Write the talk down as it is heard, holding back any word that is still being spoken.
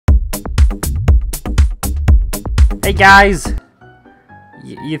Hey guys,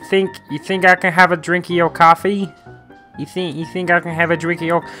 you think I can have a drink of your coffee? You think I can have a drink of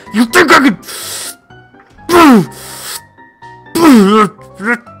your? You think I can?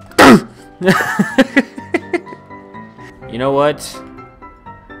 You know what?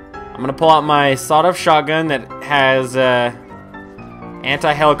 I'm gonna pull out my sawed-off shotgun that has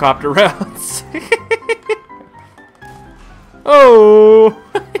anti-helicopter rounds. Oh,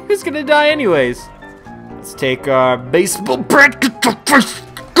 who's gonna die anyways? Let's take our baseball bat. Get your face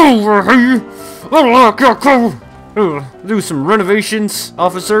over here. Do some renovations,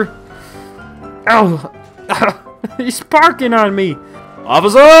 officer. Oh, he's parking on me.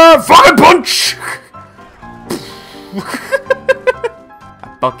 Officer, Falcon Punch!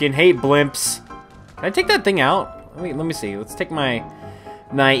 I fucking hate blimps. Can I take that thing out? Let me see. Let's take my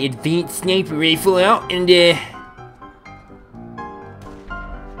advanced sniper rifle out and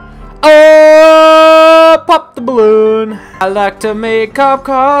pop the balloon. I like to make cop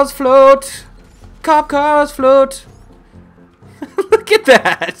cars float. Cop cars float. Look at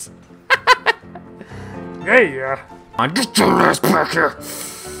that. Hey, get your ass back here.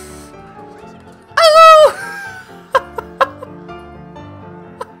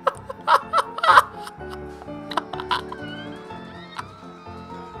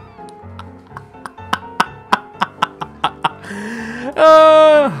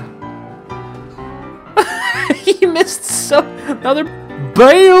 Oh! He missed another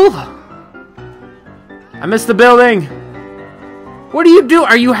bail. I missed the building. What do you do?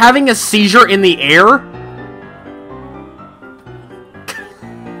 Are you having a seizure in the air?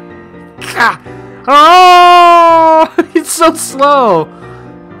 Oh, it's so slow.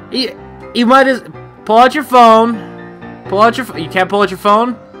 You might as pull out your phone. Pull out your. You can't pull out your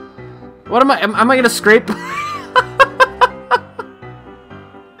phone. What am I? Am I gonna scrape?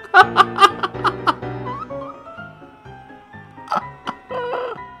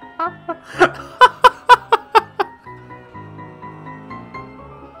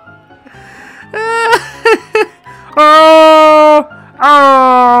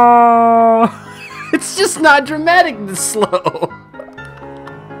 Oh! It's just not dramatic this slow.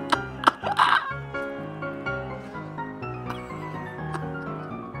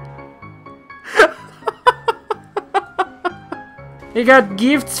 You got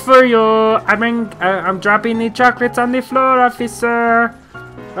gifts for you. I'm dropping the chocolates on the floor, officer.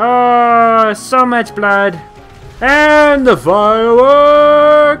 Oh, so much blood. And the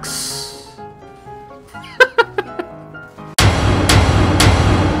fireworks.